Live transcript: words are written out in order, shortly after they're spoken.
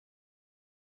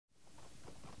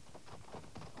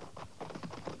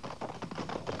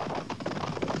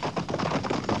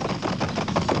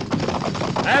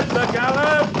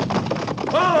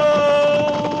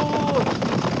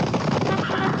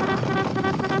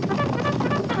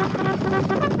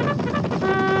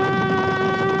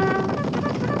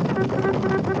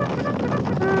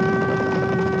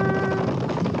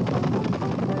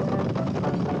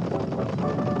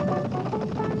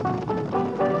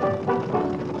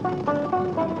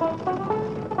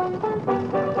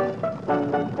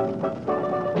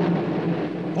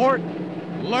Fort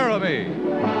Laramie.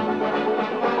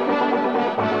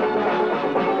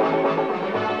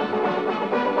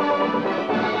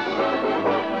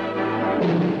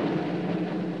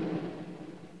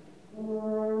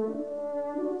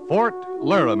 Fort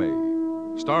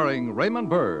Laramie, starring Raymond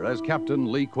Burr as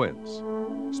Captain Lee Quince.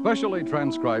 Specially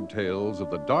transcribed tales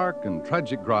of the dark and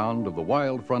tragic ground of the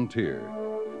wild frontier.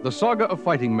 The saga of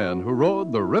fighting men who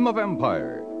rode the rim of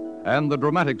empire. And the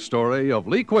dramatic story of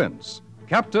Lee Quince,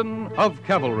 Captain of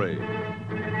Cavalry.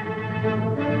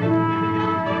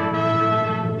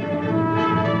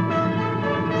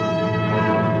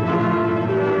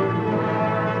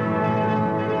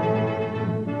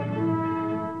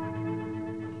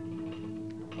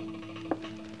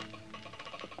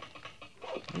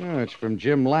 Oh, it's from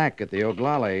Jim Lack at the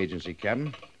Oglala Agency,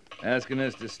 Captain. Asking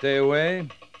us to stay away?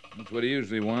 That's what he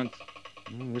usually wants.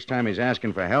 Well, this time he's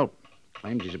asking for help.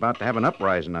 Claims he's about to have an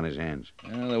uprising on his hands.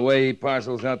 Well, the way he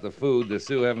parcels out the food, the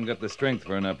Sioux haven't got the strength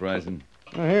for an uprising.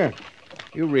 Oh, here.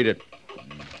 You read it.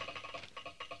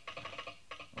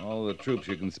 All the troops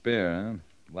you can spare, huh?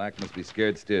 Black must be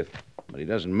scared stiff. But he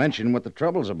doesn't mention what the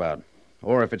trouble's about,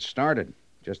 or if it started,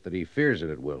 just that he fears that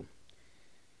it will.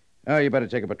 Oh, you better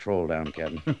take a patrol down,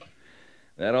 Captain.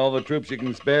 That all the troops you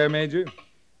can spare, Major?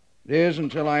 It is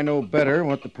until I know better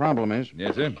what the problem is.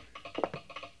 Yes, sir.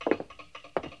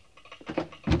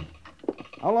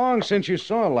 How long since you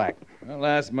saw Lack? Well,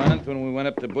 last month, when we went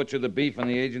up to butcher the beef on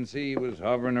the agency, he was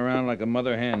hovering around like a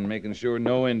mother hen, making sure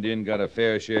no Indian got a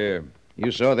fair share. You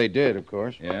saw they did, of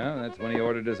course. Yeah, that's when he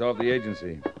ordered us off the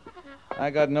agency. I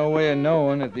got no way of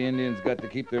knowing if the Indians got to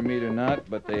keep their meat or not,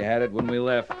 but they had it when we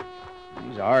left.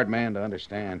 He's a hard man to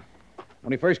understand.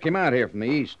 When he first came out here from the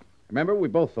east, remember, we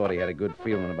both thought he had a good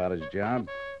feeling about his job.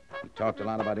 He talked a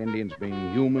lot about Indians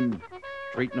being human,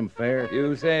 treating them fair.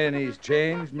 You saying he's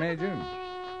changed, Major?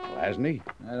 Well, hasn't he?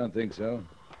 I don't think so.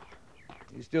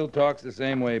 He still talks the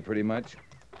same way, pretty much.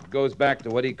 It goes back to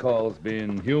what he calls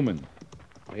being human.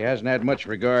 He hasn't had much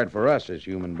regard for us as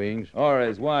human beings. Or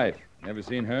his wife. Never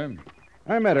seen her?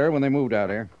 I met her when they moved out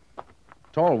here.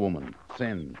 Tall woman,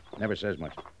 thin, never says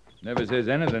much. Never says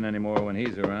anything anymore when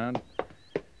he's around.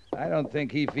 I don't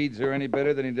think he feeds her any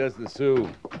better than he does the Sioux.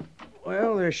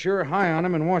 Well, they're sure high on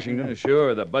him in Washington. Yeah,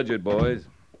 sure, the budget boys.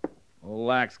 Old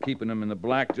Lack's keeping them in the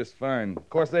black just fine. Of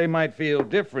course, they might feel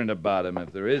different about him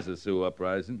if there is a Sioux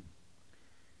uprising.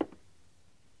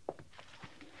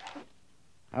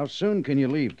 How soon can you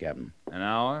leave, Captain? An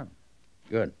hour?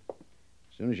 Good.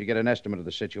 As soon as you get an estimate of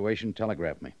the situation,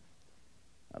 telegraph me.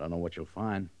 I don't know what you'll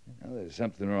find. Well, there's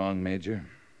something wrong, Major.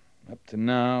 Up to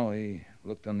now, he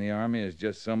looked on the Army as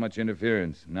just so much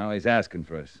interference. Now he's asking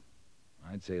for us.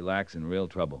 I'd say Lack's in real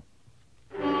trouble.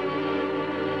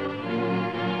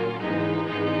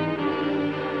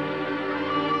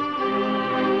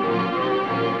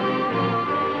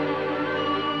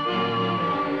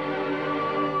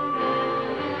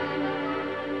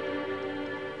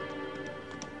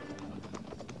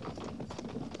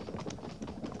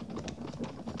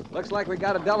 Looks like we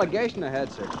got a delegation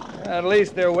ahead, sir. At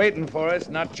least they're waiting for us,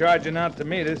 not charging out to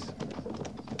meet us.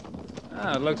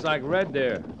 Ah, it looks like Red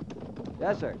Deer.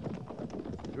 Yes, sir.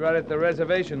 He's right at the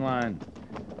reservation line.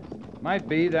 Might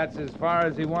be that's as far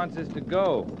as he wants us to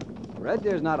go. Red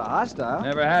Deer's not a hostile.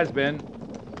 Never has been.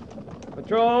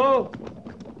 Patrol!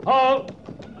 Halt!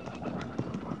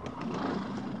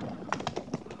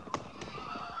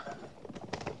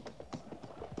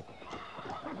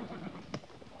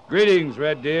 Greetings,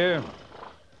 Red Deer.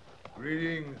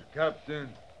 Greetings, Captain.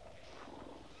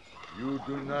 You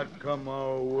do not come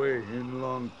our way in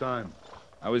long time.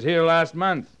 I was here last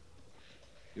month.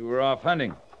 You were off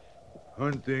hunting.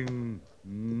 Hunting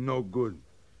no good.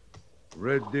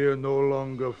 Red deer no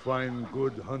longer find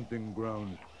good hunting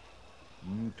grounds.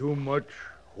 Too much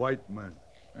white man.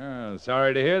 Oh,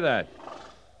 sorry to hear that.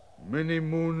 Many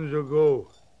moons ago,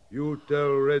 you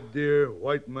tell Red Deer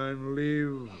white man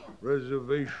leave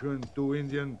reservation to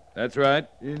Indian. That's right.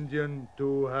 Indian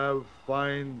to have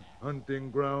fine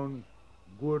hunting ground,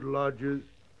 good lodges,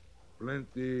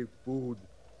 plenty food.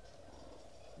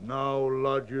 Now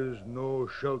lodges no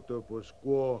shelter for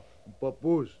squaw and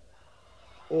papoose.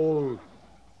 Old,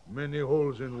 many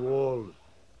holes in walls.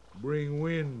 Bring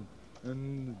wind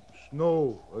and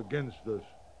snow against us.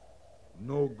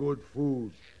 No good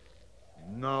food.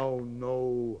 Now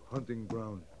no hunting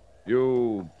ground.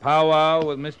 You powwow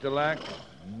with Mr. Lack?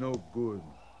 No good.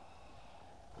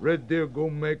 Red Deer go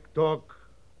make talk.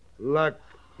 Lack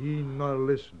he not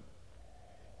listen.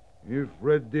 If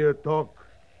Red Deer talk,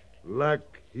 Lack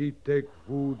he take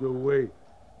food away.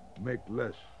 Make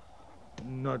less.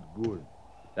 Not good.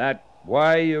 That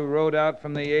why you rode out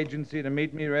from the agency to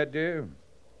meet me, Red Deer?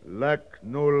 Lack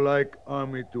no like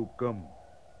army to come.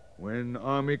 When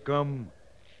army come,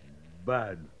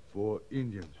 bad for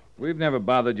Indians. We've never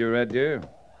bothered you, Red Deer.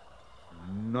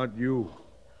 Not you.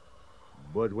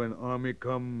 But when army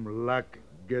come, Lack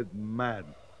get mad.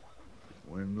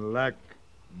 When Lack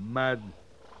mad,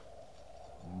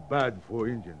 bad for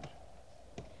Indians.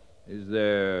 Is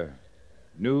there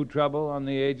new trouble on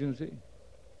the agency?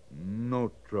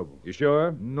 No trouble. You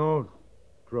sure? No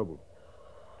trouble.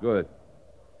 Good.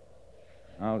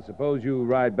 Now, suppose you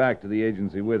ride back to the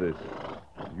agency with us.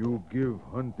 You give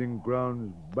hunting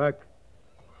grounds back.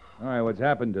 All right, what's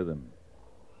happened to them?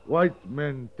 White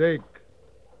men take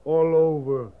all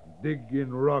over, dig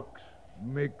in rocks,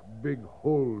 make big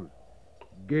holes.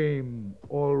 Game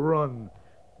all run.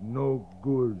 No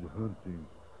good hunting.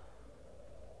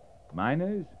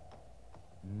 Miners?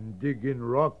 Dig in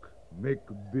rock, make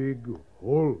big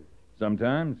hole.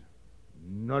 Sometimes.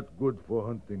 Not good for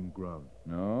hunting ground.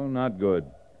 No, not good.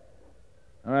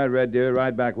 All right, Red Deer,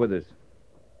 ride back with us.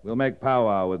 We'll make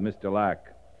powwow with Mr. Lack.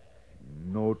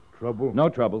 No trouble? No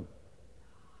trouble.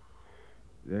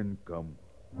 Then come.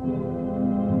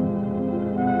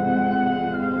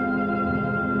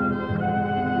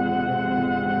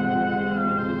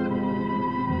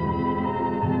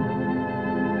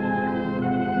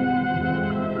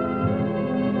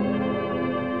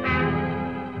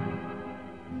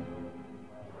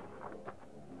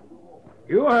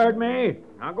 You heard me.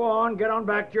 Now go on, get on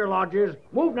back to your lodges.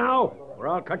 Move now, or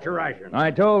I'll cut your ration. I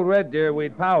told Red Deer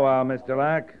we'd powwow, Mr.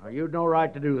 Lack. Now, you'd no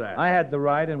right to do that. I had the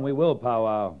right, and we will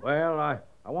powwow. Well, I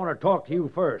want to talk to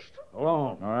you first,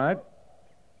 alone. All right.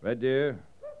 Red Deer,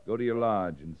 go to your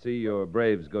lodge and see your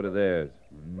braves go to theirs.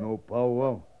 No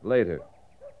powwow? Later.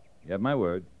 You have my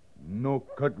word. No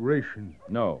cut ration?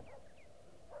 No.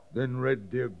 Then Red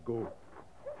Deer go.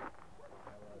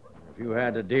 If you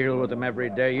had to deal with them every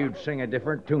day, you'd sing a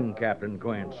different tune, Captain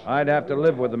Quince. I'd have to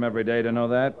live with them every day to know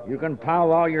that. You can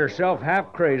powwow yourself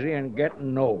half crazy and get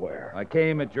nowhere. I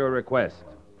came at your request.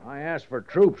 I asked for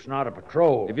troops, not a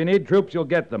patrol. If you need troops, you'll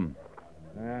get them.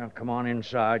 Well, come on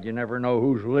inside. You never know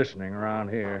who's listening around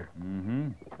here. Mm-hmm.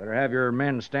 Better have your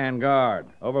men stand guard.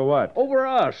 Over what? Over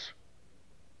us.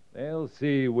 They'll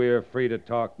see we're free to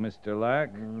talk, Mr.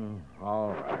 Lack. All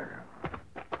right.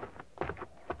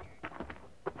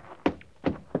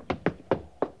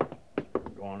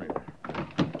 Go on in.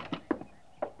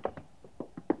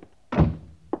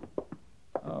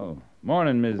 Oh,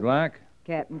 morning, Ms. Lack.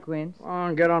 Captain Quince? Go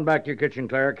on, get on back to your kitchen,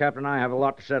 Clara. Captain and I have a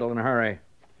lot to settle in a hurry.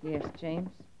 Yes, James.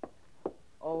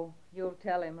 Oh, you'll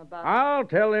tell him about... I'll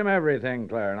tell him everything,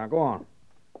 Clara. Now, go on.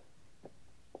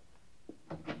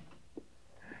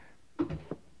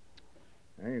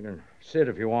 There, you can sit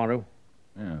if you want to.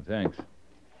 Yeah, thanks.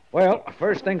 Well,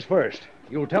 first things first.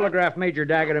 You'll telegraph Major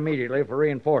Daggett immediately for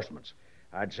reinforcements.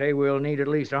 I'd say we'll need at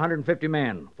least 150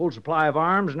 men, full supply of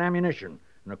arms and ammunition,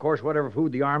 and, of course, whatever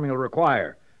food the Army will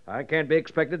require. I can't be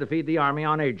expected to feed the Army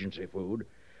on agency food.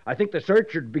 I think the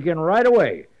search should begin right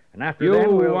away, and after You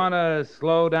then we'll... want to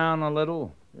slow down a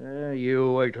little?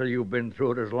 You wait till you've been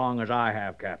through it as long as I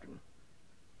have, Captain.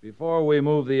 Before we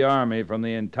move the Army from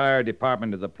the entire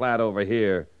Department of the Platte over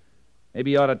here,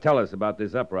 maybe you ought to tell us about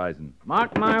this uprising.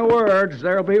 Mark my words,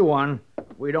 there'll be one.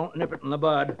 If we don't nip it in the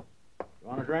bud. You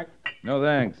want a drink? No,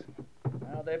 thanks.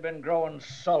 Well, they've been growing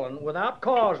sullen, without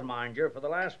cause, mind you, for the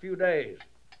last few days.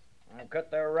 I've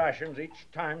cut their rations each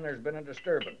time there's been a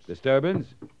disturbance. Disturbance?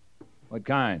 What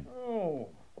kind? Oh,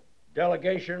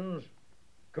 delegations,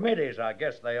 committees, I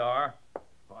guess they are.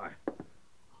 Why?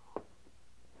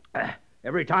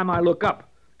 Every time I look up,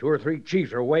 2 or 3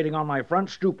 chiefs are waiting on my front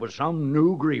stoop with some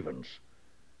new grievance.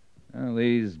 Well,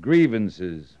 these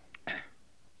grievances.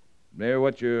 They're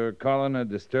what you're calling a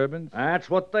disturbance? That's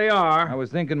what they are. I was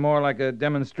thinking more like a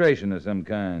demonstration of some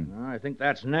kind. I think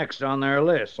that's next on their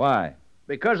list. Why?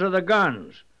 Because of the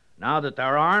guns. Now that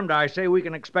they're armed, I say we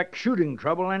can expect shooting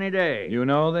trouble any day. You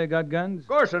know they got guns? Of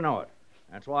course I know it.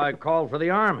 That's why I called for the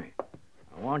Army.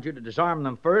 I want you to disarm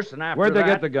them first, and after Where'd they that...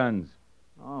 get the guns?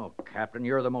 Oh, Captain,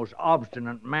 you're the most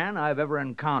obstinate man I've ever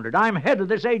encountered. I'm head of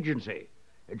this agency.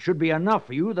 It should be enough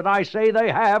for you that I say they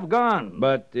have guns.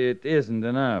 But it isn't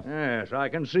enough. Yes, I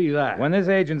can see that. When this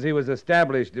agency was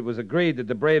established, it was agreed that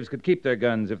the Braves could keep their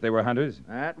guns if they were hunters.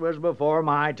 That was before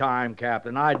my time,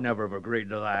 Captain. I'd never have agreed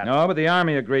to that. No, but the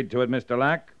Army agreed to it, Mr.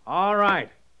 Lack. All right.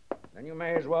 Then you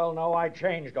may as well know I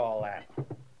changed all that.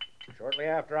 Shortly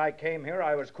after I came here,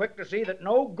 I was quick to see that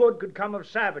no good could come of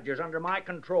savages under my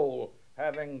control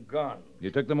having guns. You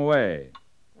took them away.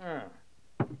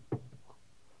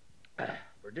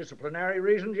 For disciplinary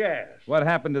reasons, yes. What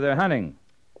happened to their hunting?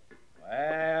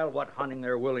 Well, Well, what hunting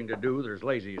they're willing to do, there's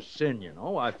lazy as sin, you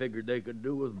know. I figured they could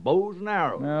do with bows and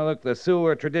arrows. Now, look, the Sioux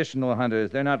are traditional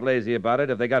hunters. They're not lazy about it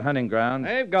if they got hunting grounds.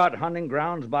 They've got hunting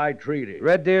grounds by treaty.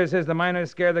 Red Deer says the miners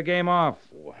scare the game off.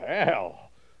 Well,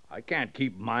 I can't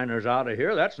keep miners out of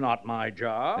here. That's not my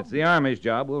job. It's the Army's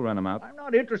job. We'll run them out. I'm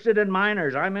not interested in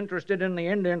miners. I'm interested in the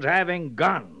Indians having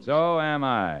guns. So am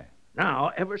I.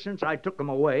 Now, ever since I took them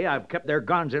away, I've kept their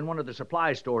guns in one of the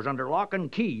supply stores under lock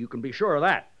and key. You can be sure of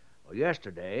that. Well,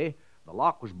 yesterday, the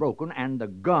lock was broken and the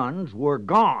guns were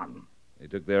gone. They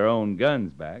took their own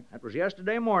guns back. That was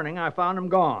yesterday morning. I found them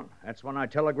gone. That's when I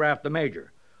telegraphed the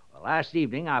major. Well, last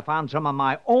evening, I found some of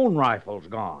my own rifles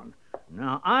gone.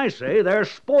 Now, I say they're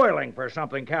spoiling for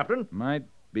something, Captain. Might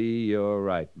be you're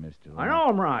right, Mr. I know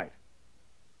I'm right.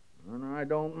 And I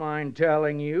don't mind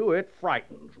telling you, it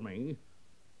frightens me.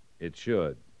 It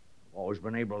should. I've always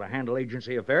been able to handle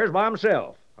agency affairs by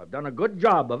myself. I've done a good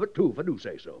job of it, too, if I do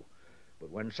say so. But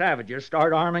when savages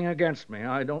start arming against me,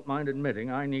 I don't mind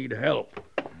admitting I need help.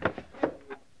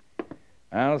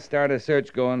 I'll start a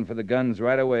search going for the guns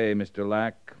right away, Mr.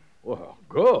 Lack. Well,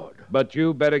 good. But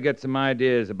you better get some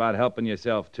ideas about helping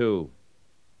yourself, too.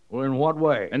 Well, in what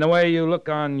way? In the way you look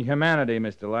on humanity,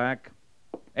 Mr. Lack.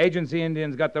 Agency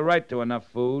Indians got the right to enough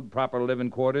food, proper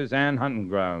living quarters, and hunting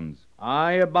grounds.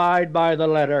 I abide by the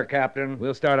letter, Captain.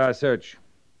 We'll start our search.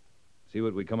 See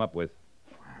what we come up with.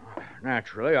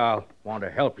 Naturally, I'll want to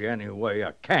help you any way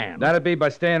I can. That'd be by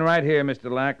staying right here,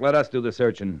 Mr. Lack. Let us do the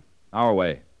searching. Our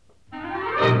way.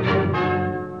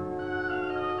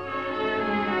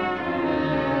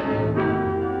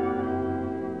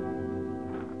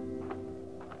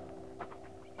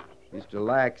 Mr.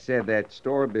 Lack said that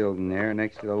store building there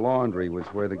next to the laundry was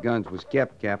where the guns was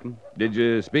kept, Captain. Did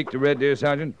you speak to Red Deer,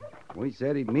 Sergeant? Well, he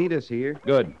said he'd meet us here.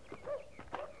 Good.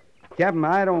 Captain,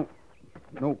 I don't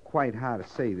know quite how to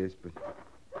say this, but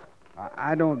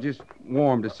I don't just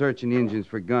warm to searching engines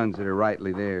for guns that are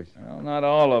rightly theirs. Well, not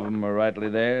all of them are rightly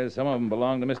theirs. Some of them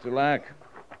belong to Mr. Lack.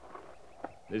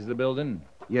 This is the building?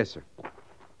 Yes, sir.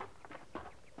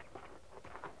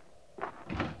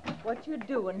 What you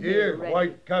doing Here, here, Red?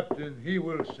 white captain, he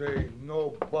will say,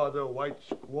 no bother, white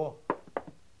squaw.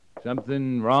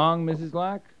 Something wrong, Mrs.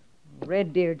 Lack?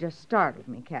 Red Deer just startled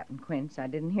me, Captain Quince. I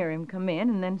didn't hear him come in,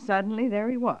 and then suddenly there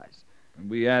he was.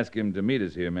 We asked him to meet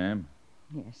us here, ma'am.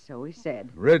 Yes, so he said.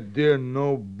 Red Deer,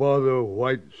 no bother,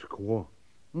 white squaw.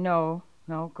 No,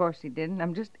 of course he didn't.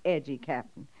 I'm just edgy,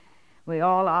 Captain. We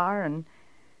all are, and,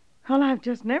 well, I've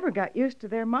just never got used to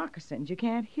their moccasins. You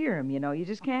can't hear 'em, you know. You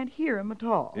just can't hear 'em at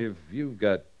all. If you've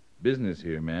got business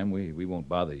here, ma'am, we won't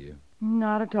bother you.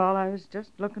 Not at all. I was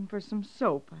just looking for some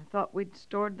soap. I thought we'd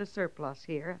stored the surplus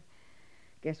here.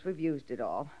 Guess we've used it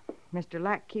all. Mr.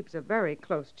 Lack keeps a very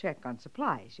close check on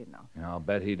supplies, you know. I'll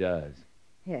bet he does.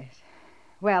 Yes.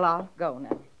 Well, I'll go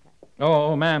now.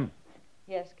 Oh, ma'am.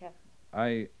 Yes, Captain.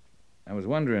 I was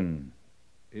wondering,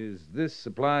 is this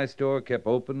supply store kept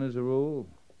open as a rule?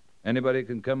 Anybody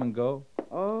can come and go?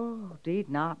 Oh, deed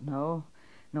not, no.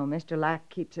 No, Mr. Lack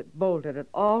keeps it bolted at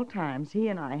all times. He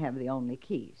and I have the only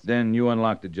keys. Then you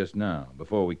unlocked it just now,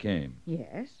 before we came.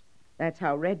 Yes. That's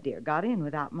how Red Deer got in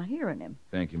without my hearing him.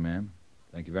 Thank you, ma'am.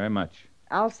 Thank you very much.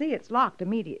 I'll see it's locked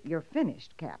immediate. You're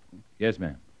finished, Captain. Yes,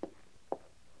 ma'am.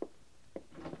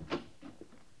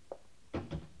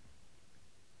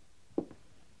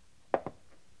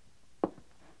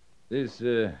 This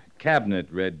cabinet,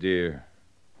 Red Deer.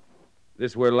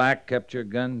 This where Lack kept your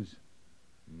guns?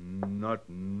 Not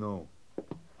no.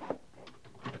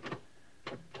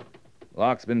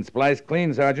 Lock's been spliced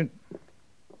clean, Sergeant.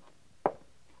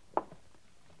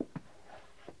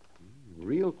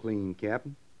 Real clean,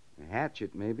 Captain. A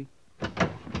hatchet, maybe.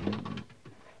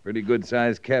 Pretty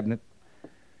good-sized cabinet.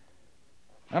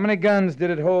 How many guns did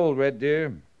it hold, Red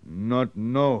Deer? Not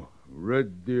no.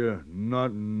 Red Deer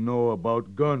not know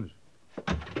about guns.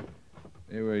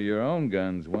 They were your own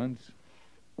guns once.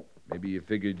 Maybe you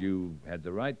figured you had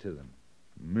the right to them.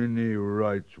 Many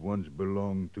rights once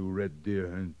belonged to Red Deer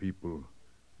and people.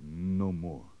 No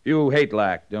more. You hate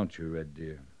Lack, don't you, Red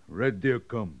Deer? Red Deer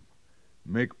come.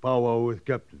 Make power with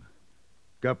Captain.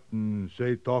 Captain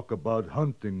say talk about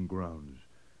hunting grounds.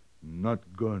 Not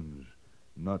guns.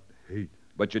 Not hate.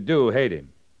 But you do hate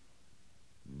him.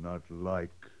 Not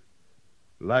like.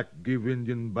 Lack give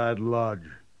Indian bad lodge.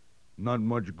 Not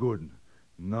much good.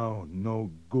 Now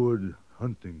no good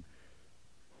hunting.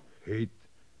 Hate.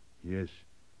 Yes.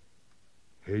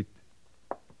 Hate.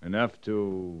 Enough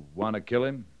to want to kill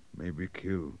him? Maybe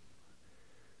kill.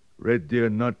 Red Deer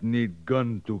not need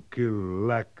gun to kill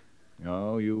Lack.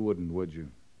 No, you wouldn't, would you?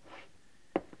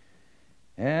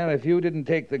 Well, if you didn't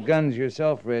take the guns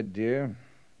yourself, Red Deer,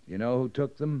 you know who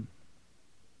took them?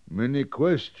 Many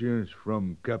questions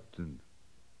from Captain.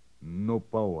 No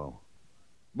powwow.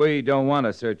 We don't want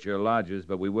to search your lodges,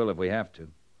 but we will if we have to.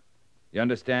 You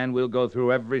understand? We'll go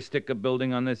through every stick of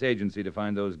building on this agency to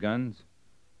find those guns.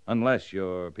 Unless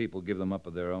your people give them up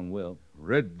of their own will.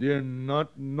 Red Deer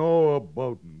not know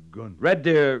about guns. Red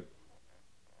Deer,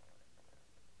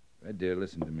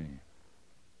 listen to me.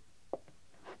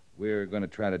 We're going to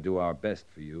try to do our best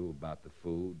for you about the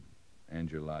food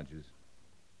and your lodges.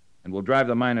 And we'll drive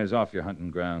the miners off your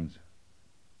hunting grounds.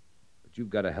 But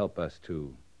you've got to help us,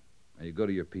 too. Now, you go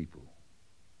to your people.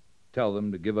 Tell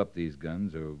them to give up these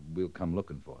guns, or we'll come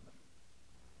looking for them.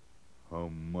 How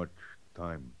much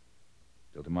time?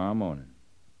 Till tomorrow morning.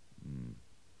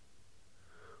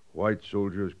 White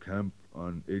soldiers camp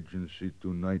on agency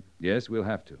tonight. Yes, we'll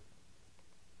have to.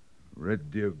 Red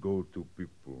Deer go to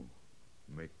people.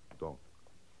 Make talk.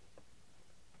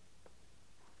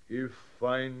 If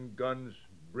find guns,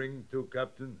 bring to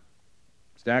Captain.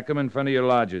 Stack them in front of your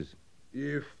lodges.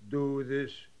 If do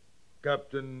this,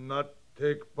 Captain not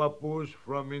take papoose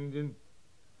from Indian.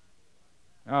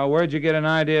 Oh, where'd you get an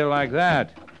idea like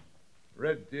that?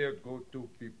 Red Deer go to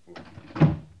people.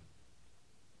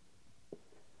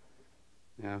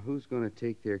 Now, who's going to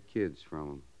take their kids from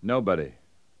them? Nobody.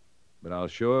 But I'll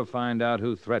sure find out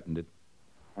who threatened it.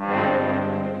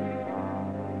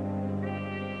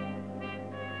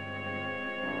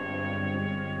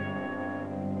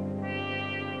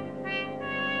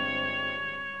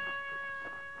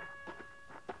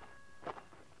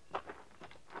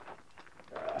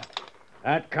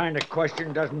 That kind of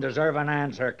question doesn't deserve an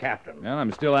answer, Captain. Well,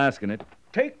 I'm still asking it.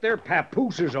 Take their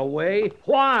papooses away?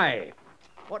 Why?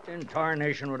 What in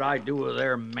tarnation would I do with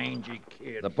their mangy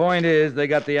kids? The point is, they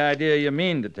got the idea you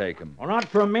mean to take them. Well, not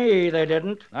from me, they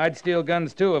didn't. I'd steal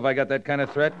guns, too, if I got that kind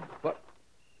of threat.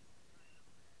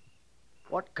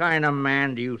 What kind of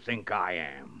man do you think I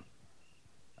am?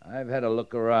 I've had a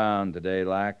look around today,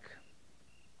 Lack.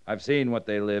 I've seen what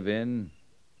they live in,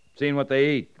 seen what they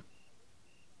eat.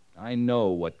 I know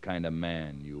what kind of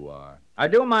man you are. I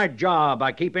do my job.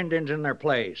 I keep Indians in their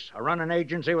place. I run an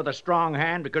agency with a strong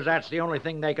hand because that's the only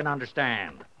thing they can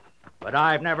understand. But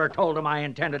I've never told them I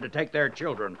intended to take their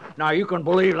children. Now, you can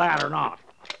believe that or not.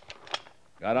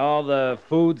 Got all the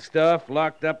food stuff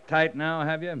locked up tight now,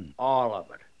 have you? All of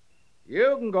it.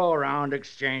 You can go around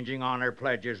exchanging honor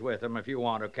pledges with them if you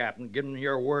want to, Captain. Give them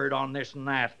your word on this and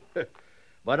that.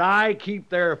 But I keep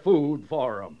their food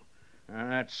for them. And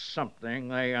that's something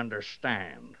they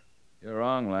understand. You're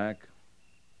wrong, Lack.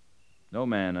 No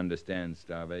man understands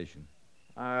starvation.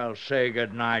 I'll say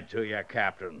good night to you,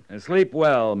 Captain. And sleep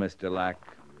well, Mr. Lack.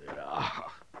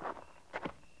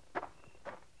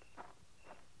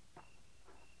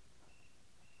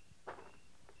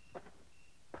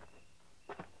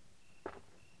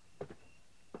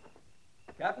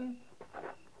 Captain,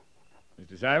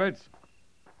 Mr. Syberts?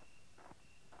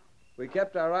 we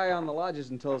kept our eye on the lodges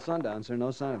until sundown, sir.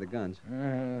 No sign of the guns.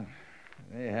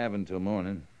 They have until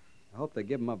morning. I hope they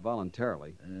give them up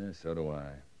voluntarily. So do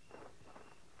I.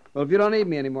 Well, if you don't need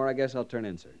me anymore, I guess I'll turn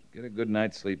in, sir. Get a good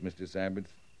night's sleep, Mr. Syberts.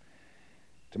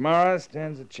 Tomorrow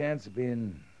stands a chance of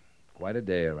being quite a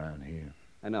day around here.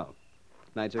 I know.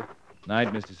 Night, sir.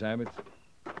 Night, Mr. Syberts.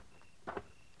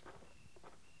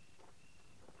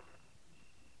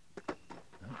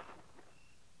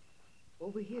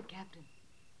 Over here, Captain.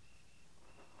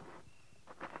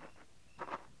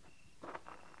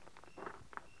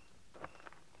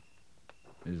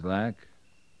 Ms. Lack?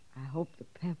 I hope the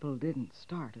pebble didn't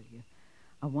startle you.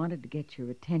 I wanted to get your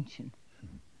attention.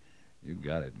 You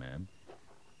got it, ma'am.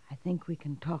 I think we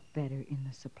can talk better in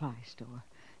the supply store.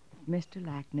 If Mr.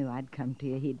 Lack knew I'd come to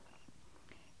you, he'd...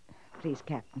 Please,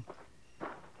 Captain.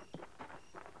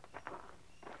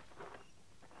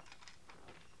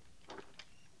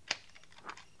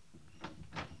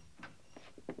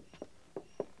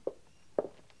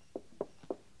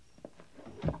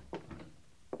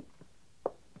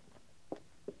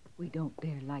 We don't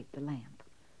dare light the lamp.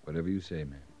 Whatever you say,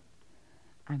 ma'am.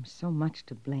 I'm so much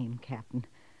to blame, Captain.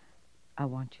 I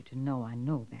want you to know I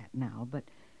know that now, but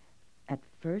at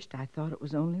first I thought it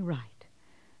was only right.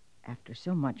 After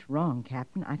so much wrong,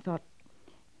 Captain, I thought...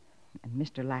 And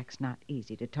Mr. Lack's not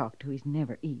easy to talk to. He's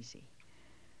never easy.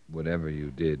 Whatever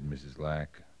you did, Mrs.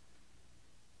 Lack,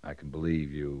 I can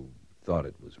believe you thought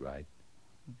it was right.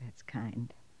 That's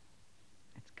kind.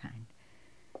 That's kind.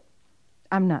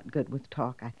 I'm not good with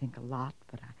talk. I think a lot,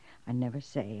 but I never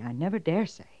say. I never dare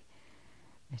say.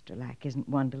 Mr. Lack isn't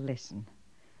one to listen.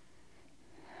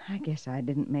 I guess I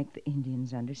didn't make the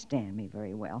Indians understand me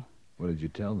very well. What did you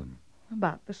tell them?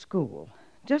 About the school.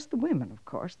 Just the women, of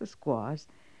course, the squaws.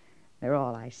 They're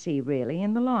all I see, really,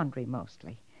 in the laundry,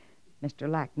 mostly. Mr.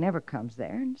 Lack never comes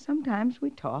there, and sometimes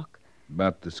we talk.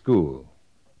 About the school.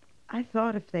 I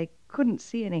thought if they couldn't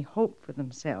see any hope for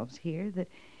themselves here, that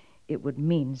it would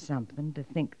mean something to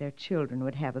think their children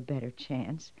would have a better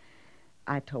chance.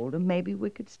 I told them maybe we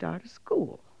could start a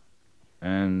school.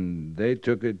 And they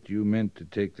took it you meant to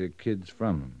take their kids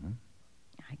from them,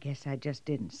 huh? I guess I just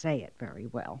didn't say it very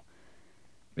well.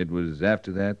 It was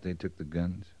after that they took the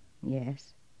guns?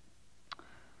 Yes.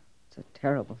 It's a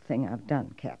terrible thing I've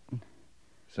done, Captain.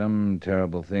 Some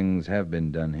terrible things have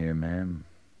been done here, ma'am.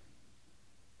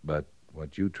 But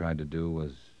what you tried to do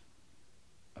was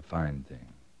a fine thing.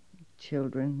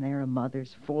 Children, they're a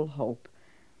mother's full hope.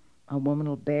 A woman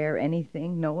will bear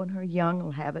anything, knowing her young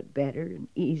will have it better and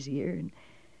easier. And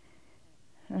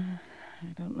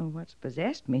I don't know what's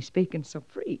possessed me speaking so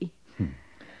free.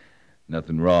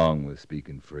 Nothing wrong with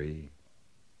speaking free.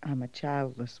 I'm a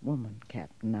childless woman,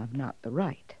 Captain. I've not the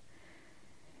right.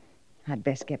 I'd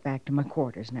best get back to my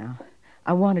quarters now.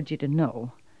 I wanted you to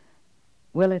know.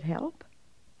 Will it help,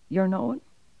 your knowing?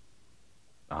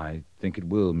 I think it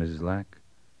will, Mrs. Lack.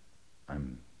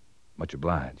 I'm much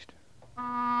obliged.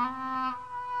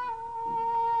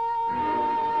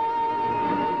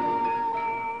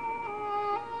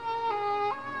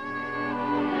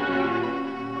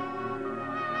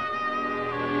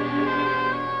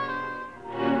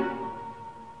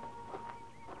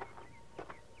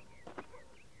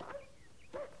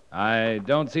 I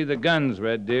don't see the guns,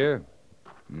 Red Deer.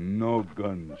 No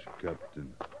guns,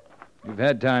 Captain. You've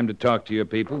had time to talk to your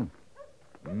people.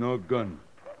 No gun.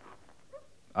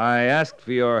 I asked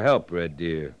for your help, Red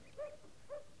Deer.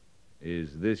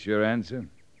 Is this your answer?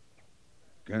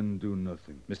 Can do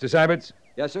nothing. Mr. Syberts,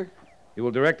 Yes, sir? you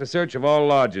will direct a search of all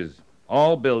lodges,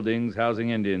 all buildings housing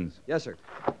Indians. Yes, sir.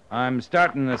 I'm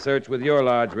starting the search with your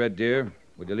lodge, Red Deer.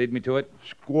 Would you lead me to it?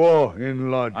 Squaw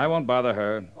in lodge. I won't bother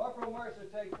her. Corporal Mercer,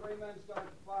 take 3 men, start at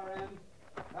the far end.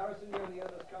 Harrison, you and the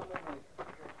others come with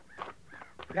me.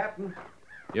 Captain?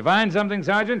 You find something,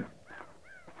 Sergeant?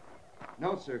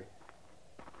 No, sir.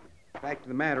 Fact of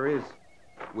the matter is,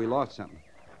 we lost something.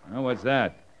 Oh, what's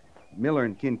that? Miller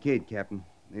and Kincaid, Captain.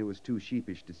 They was too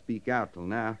sheepish to speak out till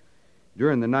now.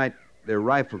 During the night, their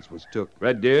rifles was took.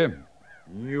 Red Deer?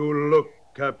 You look,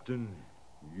 Captain.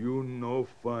 You know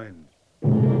fine.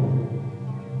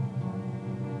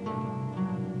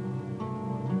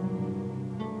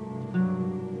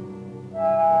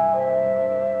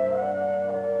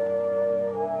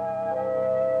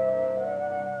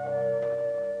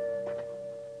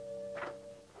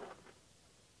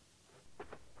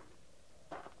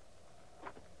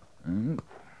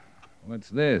 What's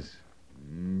this?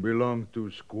 Belong to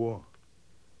squaw.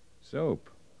 Soap.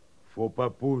 For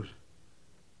papoose.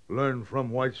 Learn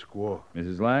from white squaw.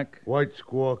 Mrs. Lack? White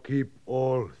squaw keep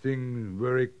all things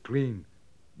very clean.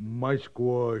 My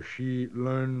squaw, she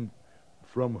learn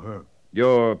from her.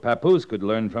 Your papoose could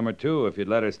learn from her, too, if you'd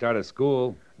let her start a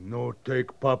school. No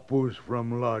take papoose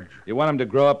from lodge. You want him to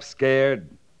grow up scared,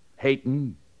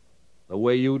 hating, the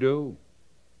way you do?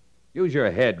 Use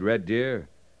your head, Red Deer.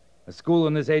 A school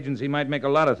in this agency might make a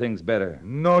lot of things better.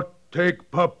 Not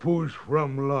take papoose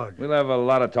from lodge. We'll have a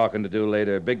lot of talking to do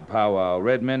later. Big powwow.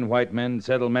 Red men, white men,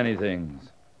 settle many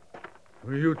things.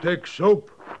 You take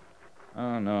soap?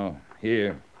 Oh, no.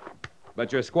 Here.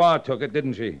 But your squaw took it,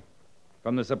 didn't she?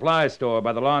 From the supply store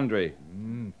by the laundry.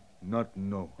 Not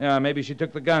no. Yeah, maybe she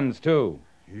took the guns, too.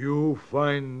 You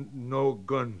find no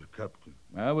guns, Captain.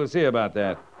 Well, we'll see about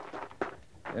that.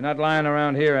 They're not lying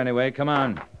around here anyway. Come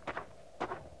on.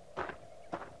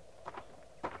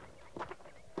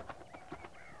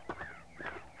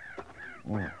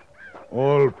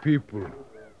 All people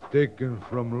taken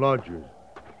from lodges.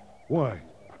 Why?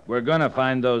 We're gonna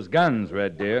find those guns,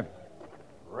 Red Deer.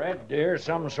 Red Deer,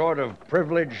 some sort of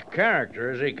privileged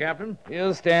character, is he, Captain?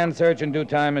 He'll stand search in due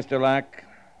time, Mr. Lack.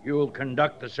 You'll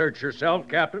conduct the search yourself,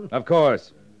 Captain? Of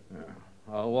course.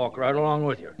 I'll walk right along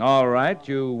with you. All right,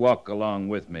 you walk along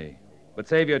with me. But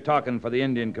save your talking for the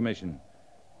Indian Commission.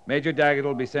 Major Daggett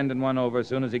will be sending one over as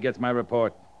soon as he gets my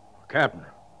report. Captain,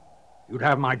 you'd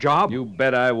have my job? You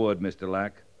bet I would, Mr.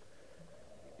 Lack.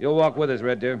 You'll walk with us,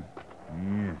 Red Deer.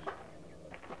 Yes.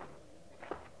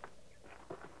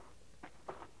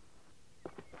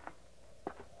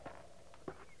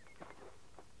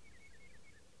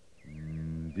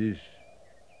 This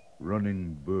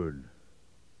running bird.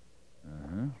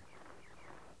 Uh-huh.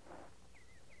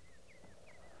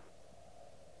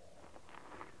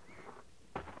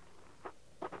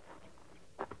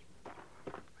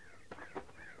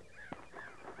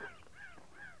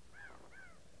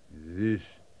 This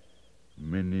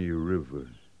many rivers.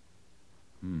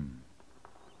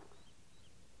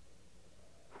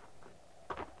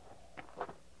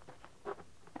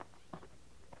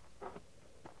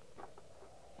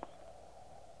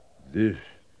 This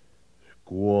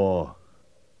squaw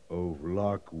of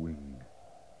Lockwing.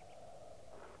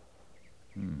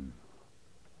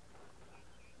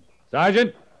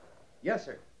 Sergeant? Yes,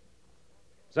 sir.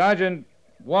 Sergeant,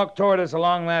 walk toward us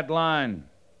along that line.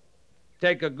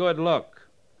 Take a good look.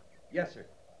 Yes, sir.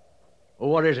 Well,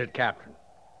 what is it, Captain?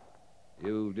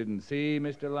 You didn't see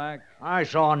Mr. Lack? I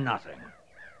saw nothing.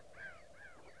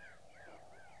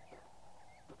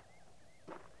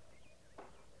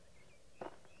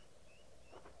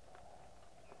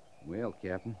 Well,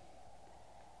 Captain,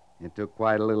 it took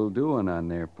quite a little doing on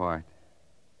their part.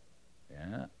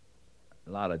 Yeah,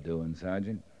 a lot of doing,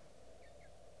 Sergeant.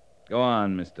 Go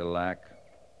on, Mr. Lack.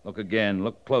 Look again.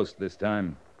 Look close this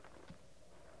time.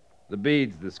 The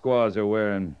beads the squaws are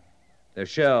wearing, they're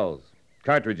shells,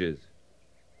 cartridges.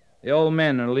 The old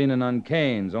men are leaning on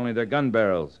canes, only they're gun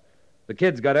barrels. The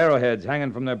kids got arrowheads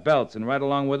hanging from their belts, and right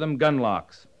along with them, gun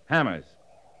locks, hammers.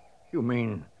 You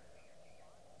mean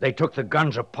they took the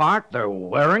guns apart? They're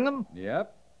wearing them?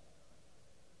 Yep.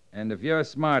 And if you're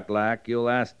smart, Lack, you'll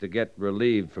ask to get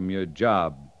relieved from your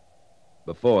job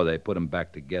before they put them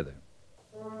back together.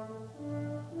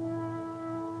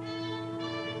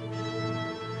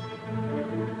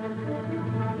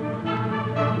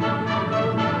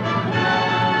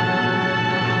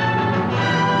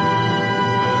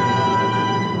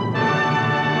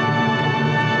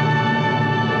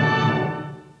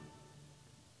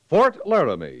 Fort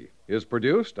Laramie is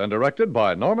produced and directed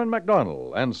by Norman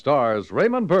MacDonald and stars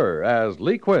Raymond Burr as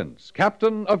Lee Quince,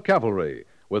 Captain of Cavalry,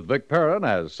 with Vic Perrin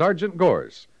as Sergeant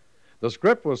Gorse. The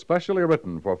script was specially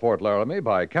written for Fort Laramie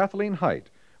by Kathleen Height,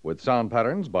 with sound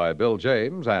patterns by Bill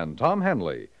James and Tom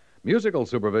Henley, musical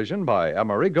supervision by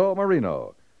Amerigo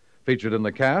Marino. Featured in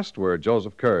the cast were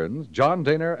Joseph Kearns, John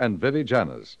Daner, and Vivi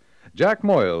Janis. Jack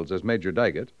Moyles is Major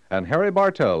Daggett, and Harry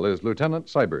Bartell is Lieutenant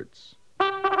Seiberts.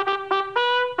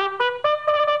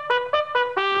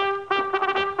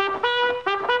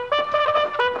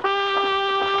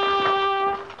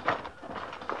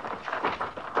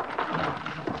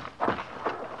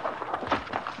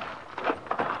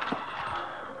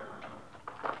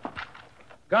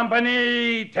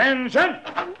 Company, tension!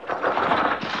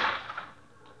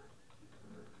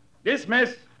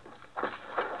 Dismiss.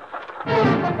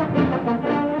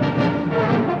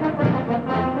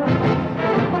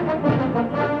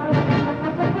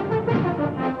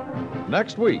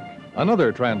 Next week,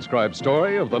 another transcribed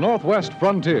story of the Northwest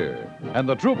frontier and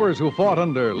the troopers who fought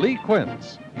under Lee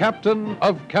Quince, Captain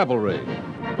of Cavalry.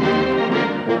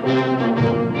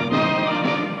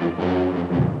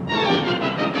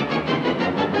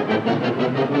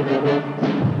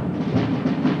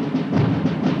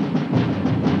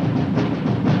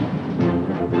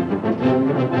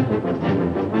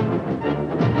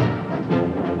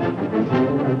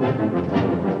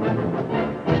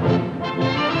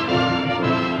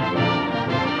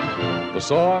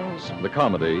 The songs, the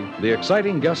comedy, the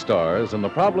exciting guest stars, and the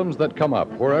problems that come up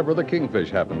wherever the Kingfish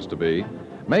happens to be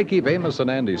may keep Amos and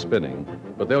Andy spinning,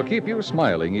 but they'll keep you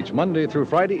smiling each Monday through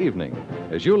Friday evening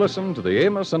as you listen to the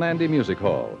Amos and Andy Music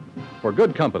Hall. For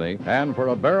good company and for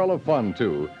a barrel of fun,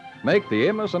 too, make the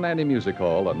Amos and Andy Music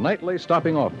Hall a nightly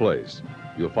stopping-off place.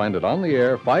 You'll find it on the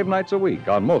air 5 nights a week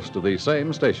on most of these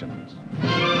same stations.